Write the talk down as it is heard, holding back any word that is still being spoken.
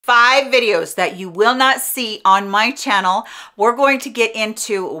5 videos that you will not see on my channel. We're going to get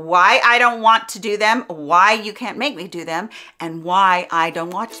into why I don't want to do them, why you can't make me do them, and why I don't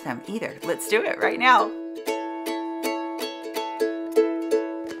watch them either. Let's do it right now.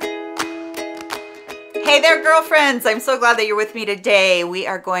 Hey there, girlfriends. I'm so glad that you're with me today. We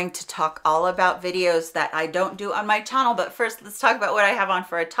are going to talk all about videos that I don't do on my channel, but first let's talk about what I have on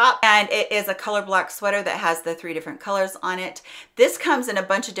for a top. And it is a color block sweater that has the 3 different colors on it. This comes in a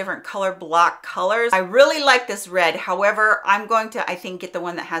bunch of different color block colors. I really like this red. However, I'm going to, I think, get the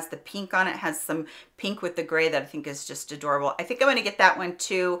one that has the pink on it. It has some pink with the gray that I think is just adorable. I think I'm going to get that one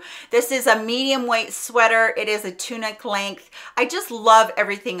too. This is a medium weight sweater. It is a tunic length. I just love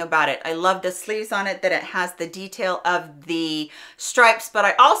everything about it. I love the sleeves on it, that it has the detail of the stripes, but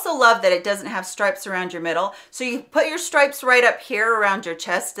I also love that it doesn't have stripes around your middle. So you put your stripes right up here around your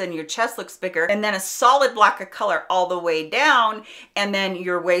chest, and your chest looks bigger, and then a solid block of color all the way down, and then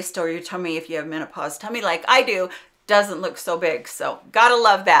your waist or your tummy, if you have menopause tummy like I do, doesn't look so big. So gotta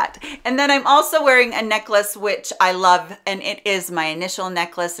love that. And then I'm also wearing a necklace, which I love, and it is my initial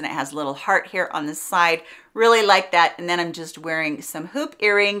necklace, and it has a little heart here on the side. Really like that. And then I'm just wearing some hoop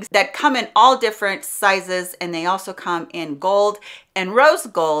earrings that come in all different sizes, and they also come in gold and rose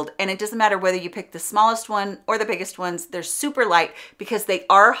gold, and it doesn't matter whether you pick the smallest one or the biggest ones. They're super light because they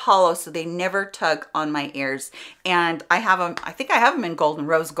are hollow, so they never tug on my ears. And I have them, I think I have them in gold and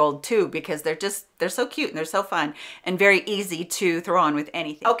rose gold too, because they're so cute and they're so fun and very easy to throw on with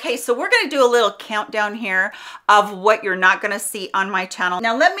anything. Okay, so we're going to do a little countdown here of what you're not going to see on my channel.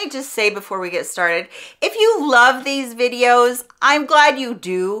 Now let me just say before we get started, if you love these videos, I'm glad you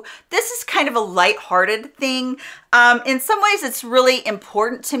do. This is kind of a light-hearted thing. In some ways, it's really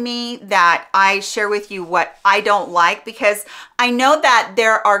important to me that I share with you what I don't like, because I know that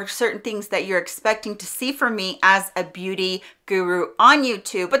there are certain things that you're expecting to see from me as a beauty guru on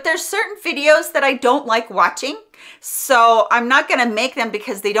YouTube, but there's certain videos that I don't like watching. So I'm not going to make them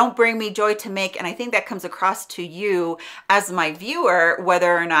because they don't bring me joy to make. And I think that comes across to you as my viewer,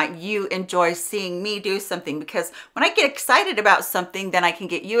 whether or not you enjoy seeing me do something, because when I get excited about something, then I can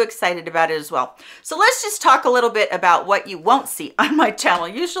get you excited about it as well. So let's just talk a little bit about what you won't see on my channel.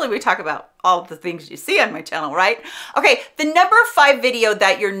 Usually we talk about all the things you see on my channel, right? Okay, the number 5 video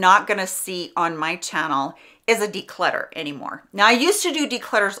that you're not going to see on my channel is a declutter anymore. Now, I used to do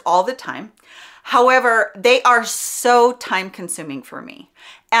declutters all the time. However, they are so time consuming for me,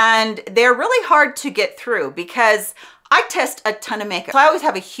 and they're really hard to get through because I test a ton of makeup. So I always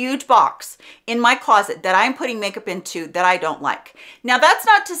have a huge box in my closet that I'm putting makeup into that I don't like. Now, that's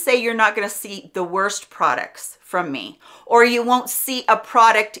not to say you're not going to see the worst products from me, or you won't see a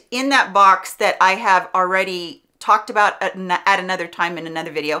product in that box that I have already talked about at another time in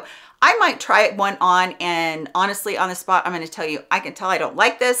another video. I might try one on, and honestly, on the spot, I'm going to tell you, I can tell I don't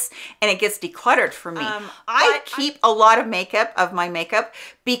like this, and it gets decluttered for me. I keep a lot of my makeup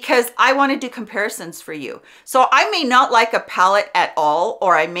because I want to do comparisons for you. So I may not like a palette at all,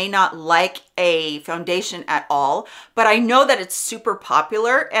 or I may not like a foundation at all, but I know that it's super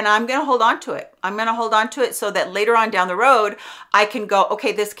popular, and I'm going to hold on to it. I'm going to hold on to it so that later on down the road, I can go,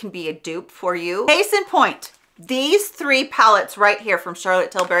 okay, this can be a dupe for you. Case in point, these 3 palettes right here from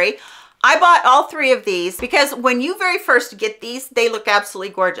Charlotte Tilbury. I bought all 3 of these because when you very first get these, they look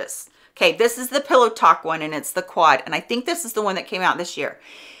absolutely gorgeous. Okay, this is the Pillow Talk one, and it's the quad, and I think this is the one that came out this year.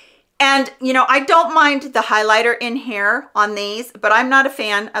 And, you know, I don't mind the highlighter in here on these, but I'm not a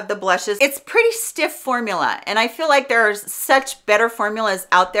fan of the blushes. It's pretty stiff formula, and I feel like there's such better formulas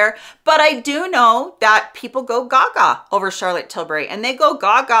out there, but I do know that people go gaga over Charlotte Tilbury, and they go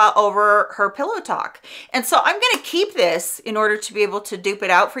gaga over her Pillow Talk. And so I'm going to keep this in order to be able to dupe it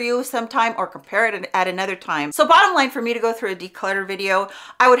out for you sometime or compare it at another time. So bottom line, for me to go through a declutter video,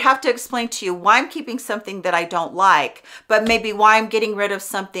 I would have to explain to you why I'm keeping something that I don't like, but maybe why I'm getting rid of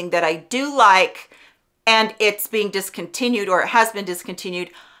something that I do like and it's being discontinued, or it has been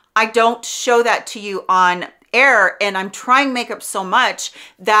discontinued. I don't show that to you on air, and I'm trying makeup so much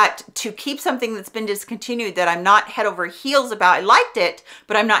that to keep something that's been discontinued that I'm not head over heels about, I liked it,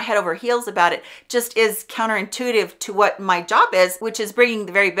 but I'm not head over heels about it, just is counterintuitive to what my job is, which is bringing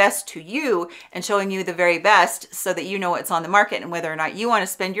the very best to you and showing you the very best so that you know what's on the market and whether or not you want to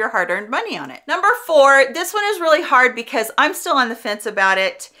spend your hard-earned money on it. Number 4, this one is really hard because I'm still on the fence about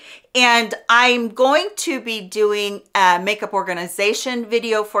it. And I'm going to be doing a makeup organization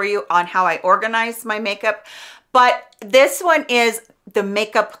video for you on how I organize my makeup. But this one is the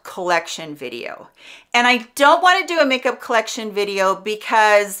makeup collection video. And I don't want to do a makeup collection video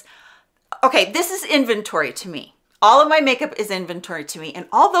because, okay, this is inventory to me. All of my makeup is inventory to me. And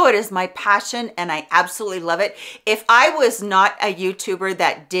although it is my passion and I absolutely love it, if I was not a YouTuber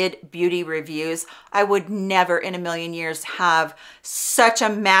that did beauty reviews, I would never in a million years have such a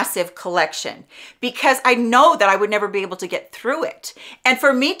massive collection, because I know that I would never be able to get through it. And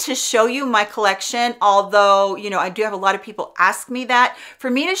for me to show you my collection, although, you know, I do have a lot of people ask me that,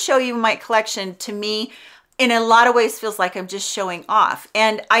 for me to show you my collection, to me, in a lot of ways feels like I'm just showing off.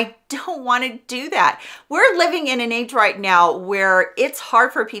 And I don't want to do that. We're living in an age right now where it's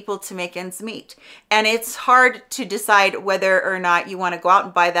hard for people to make ends meet. And it's hard to decide whether or not you want to go out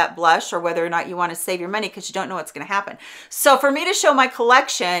and buy that blush, or whether or not you want to save your money because you don't know what's going to happen. So for me to show my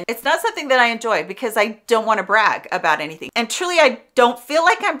collection, it's not something that I enjoy, because I don't want to brag about anything. And truly, I don't feel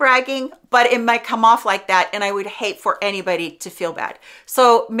like I'm bragging, but it might come off like that, and I would hate for anybody to feel bad.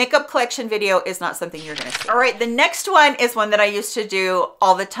 So makeup collection video is not something you're going to see. All right, the next one is one that I used to do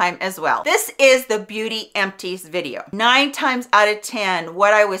all the time as well. This is the beauty empties video. 9 times out of 10,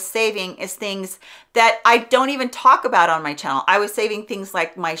 what I was saving is things that I don't even talk about on my channel. I was saving things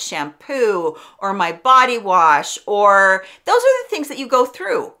like my shampoo or my body wash, or those are the things that you go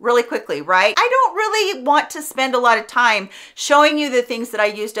through really quickly, right? I don't really want to spend a lot of time showing you the things that I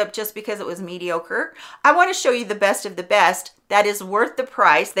used up just because it was mediocre. I want to show you the best of the best that is worth the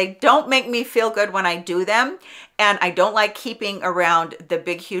price. They don't make me feel good when I do them, and I don't like keeping around the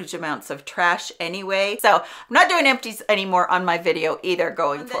big, huge amounts of trash anyway. So I'm not doing empties anymore on my video either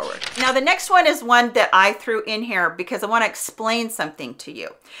going forward. Now, the next one is one that I threw in here because I want to explain something to you.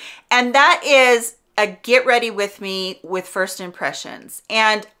 And that is a get ready with me with first impressions.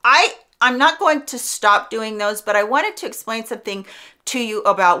 And I'm not going to stop doing those, but I wanted to explain something to you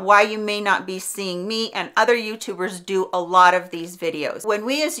about why you may not be seeing me and other YouTubers do a lot of these videos. When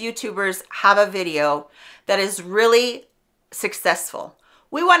we as YouTubers have a video that is really successful,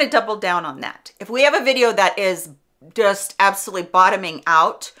 we want to double down on that. If we have a video that is just absolutely bottoming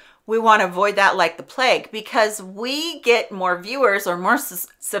out, we want to avoid that like the plague, because we get more viewers or more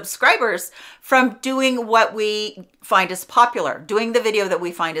subscribers from doing what we find is popular, doing the video that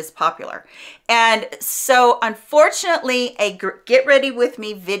we find is popular. And so unfortunately, a get ready with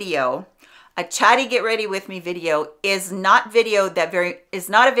me video, a chatty get ready with me video is not a video that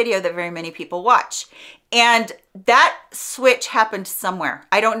very many people watch. And that switch happened somewhere.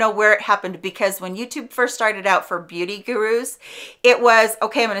 I don't know where it happened, because when YouTube first started out for beauty gurus, it was,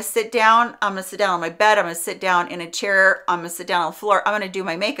 okay, I'm going to sit down. I'm going to sit down on my bed. I'm going to sit down in a chair. I'm going to sit down on the floor. I'm going to do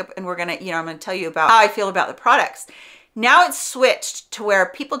my makeup, and we're going to, I'm going to tell you about how I feel about the products. Now it's switched to where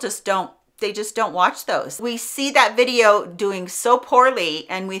people just don't watch those. We see that video doing so poorly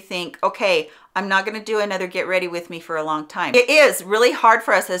and we think, okay, I'm not going to do another get ready with me for a long time. It is really hard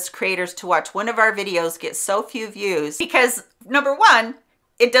for us as creators to watch one of our videos get so few views, because number one,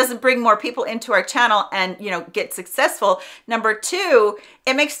 it doesn't bring more people into our channel and, get successful. Number two,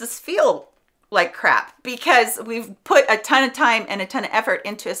 it makes us feel like crap because we've put a ton of time and a ton of effort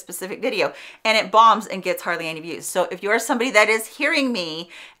into a specific video and it bombs and gets hardly any views. So if you're somebody that is hearing me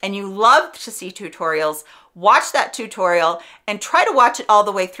and you love to see tutorials, watch that tutorial and try to watch it all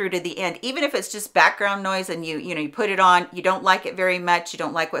the way through to the end. Even if it's just background noise and you put it on, you don't like it very much, you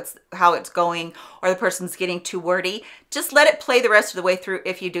don't like how it's going, or the person's getting too wordy, just let it play the rest of the way through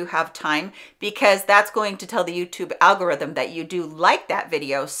if you do have time, because that's going to tell the YouTube algorithm that you do like that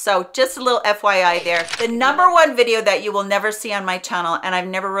video. So just a little FYI there. The number one video that you will never see on my channel, and I've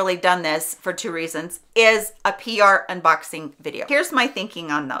never really done this for 2 reasons, is a PR unboxing video. Here's my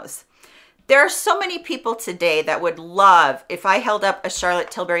thinking on those. There are so many people today that would love, if I held up a Charlotte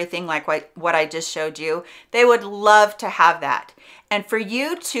Tilbury thing like what I just showed you, they would love to have that. And for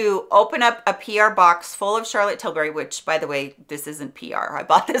you to open up a PR box full of Charlotte Tilbury, which by the way, this isn't PR, I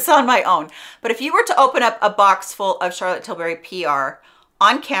bought this on my own. But if you were to open up a box full of Charlotte Tilbury PR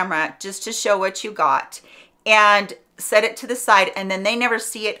on camera, just to show what you got, and set it to the side, and then they never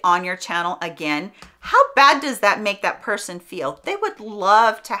see it on your channel again, how bad does that make that person feel? They would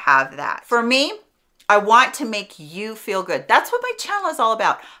love to have that. For me, I want to make you feel good. That's what my channel is all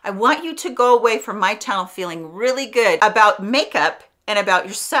about. I want you to go away from my channel feeling really good about makeup and about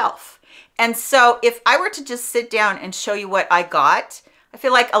yourself. And so if I were to just sit down and show you what I got, I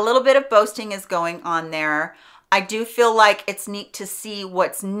feel like a little bit of boasting is going on there. I do feel like it's neat to see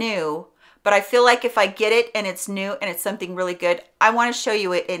what's new, but I feel like if I get it and it's new and it's something really good, I want to show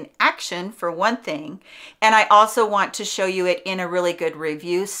you it in action for one thing. And I also want to show you it in a really good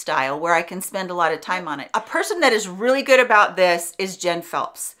review style where I can spend a lot of time on it. A person that is really good about this is Jen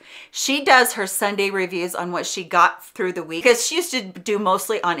Phelps. She does her Sunday reviews on what she got through the week, because she used to do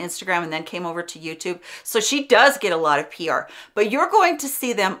mostly on Instagram and then came over to YouTube. So she does get a lot of PR, but you're going to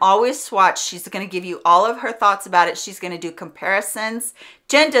see them always swatch. She's going to give you all of her thoughts about it. She's going to do comparisons.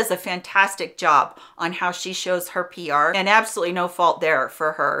 Jen does a fantastic job on how she shows her PR, and absolutely no fault there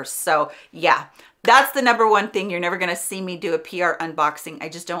for her. So yeah, that's the number one thing. You're never going to see me do a PR unboxing.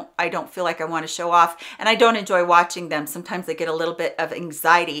 I don't feel like I want to show off, and I don't enjoy watching them. Sometimes I get a little bit of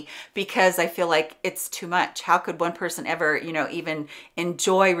anxiety because I feel like it's too much. How could one person ever, you know, even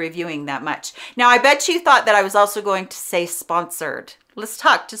enjoy reviewing that much? Now, I bet you thought that I was also going to say sponsored. Let's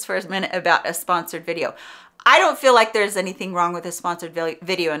talk just for a minute about a sponsored video. I don't feel like there's anything wrong with a sponsored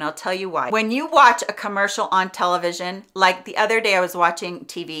video, and I'll tell you why. When you watch a commercial on television, like the other day I was watching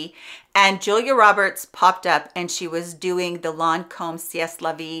TV and Julia Roberts popped up and she was doing the Lancome Sieste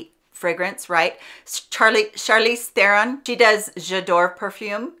La Vie fragrance, right? Charlize Theron, she does J'adore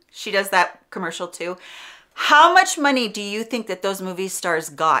perfume. She does that commercial too. How much money do you think that those movie stars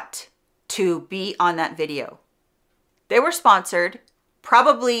got to be on that video? They were sponsored,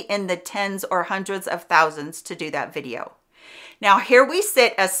 probably in the tens or hundreds of thousands to do that video. Now here we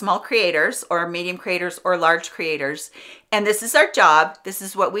sit as small creators or medium creators or large creators, and this is our job. This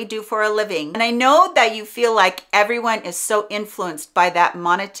is what we do for a living. And I know that you feel like everyone is so influenced by that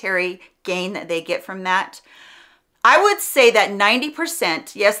monetary gain that they get from that. I would say that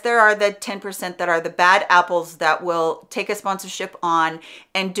 90%, yes, there are the 10% that are the bad apples that will take a sponsorship on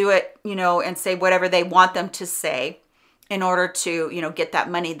and do it, you know, and say whatever they want them to say in order to, you know, get that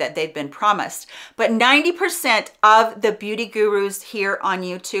money that they've been promised. But 90% of the beauty gurus here on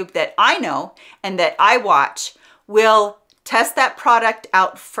YouTube that I know and that I watch will test that product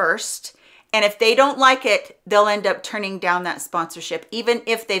out first. And if they don't like it, they'll end up turning down that sponsorship, even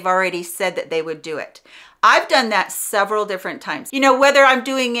if they've already said that they would do it. I've done that several different times. You know, whether I'm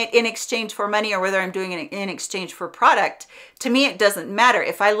doing it in exchange for money or whether I'm doing it in exchange for product, to me, it doesn't matter.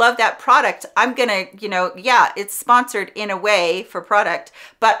 If I love that product, I'm gonna, you know, yeah, it's sponsored in a way for product,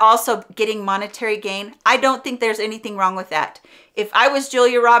 but also getting monetary gain. I don't think there's anything wrong with that. If I was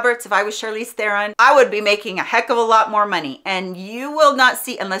Julia Roberts, if I was Charlize Theron, I would be making a heck of a lot more money. And you will not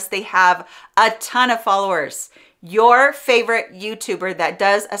see, unless they have a ton of followers, your favorite YouTuber that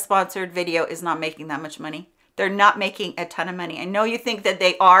does a sponsored video is not making that much money. They're not making a ton of money. I know you think that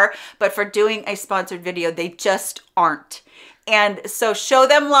they are, but for doing a sponsored video, they just aren't. And so show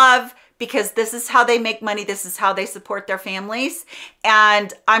them love, because this is how they make money. This is how they support their families.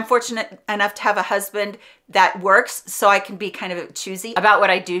 And I'm fortunate enough to have a husband that works, so I can be kind of choosy about what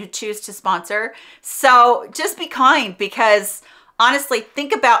I do choose to sponsor. So just be kind, because honestly,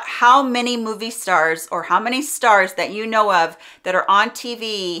 think about how many movie stars or how many stars that you know of that are on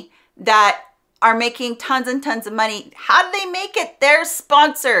TV that are making tons and tons of money. How do they make it? They're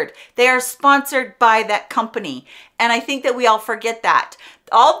sponsored. They are sponsored by that company. And I think that we all forget that.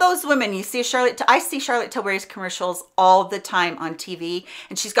 All those women, you see I see Charlotte Tilbury's commercials all the time on TV,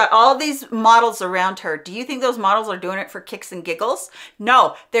 and she's got all these models around her. Do you think those models are doing it for kicks and giggles?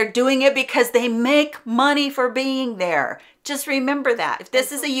 No, they're doing it because they make money for being there. Just remember that. If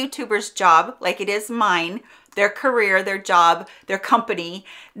this is a YouTuber's job, like it is mine, their career, their job, their company,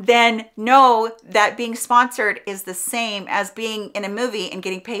 then know that being sponsored is the same as being in a movie and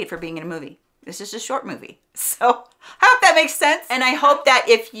getting paid for being in a movie. It's just a short movie. So I hope that makes sense. And I hope that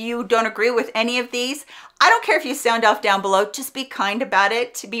if you don't agree with any of these, I don't care if you sound off down below, just be kind about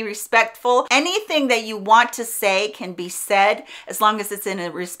it, to be respectful. Anything that you want to say can be said as long as it's in a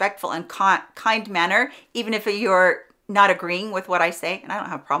respectful and kind manner, even if you're not agreeing with what I say. And I don't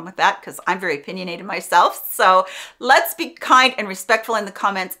have a problem with that because I'm very opinionated myself. So let's be kind and respectful in the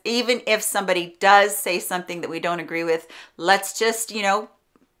comments. Even if somebody does say something that we don't agree with, let's just, you know,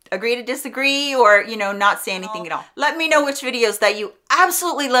 agree to disagree, or, you know, not say anything at all. Let me know which videos that you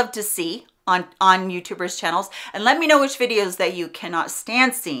absolutely love to see on YouTubers' channels, and let me know which videos that you cannot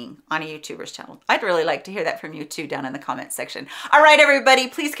stand seeing on a YouTuber's channel. I'd really like to hear that from you too down in the comment section. All right, everybody,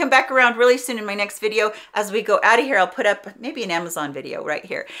 please come back around really soon in my next video. As we go out of here, I'll put up maybe an Amazon video right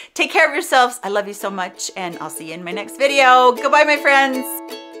here. Take care of yourselves. I love you so much, and I'll see you in my next video. Goodbye, my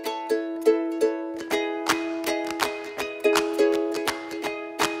friends.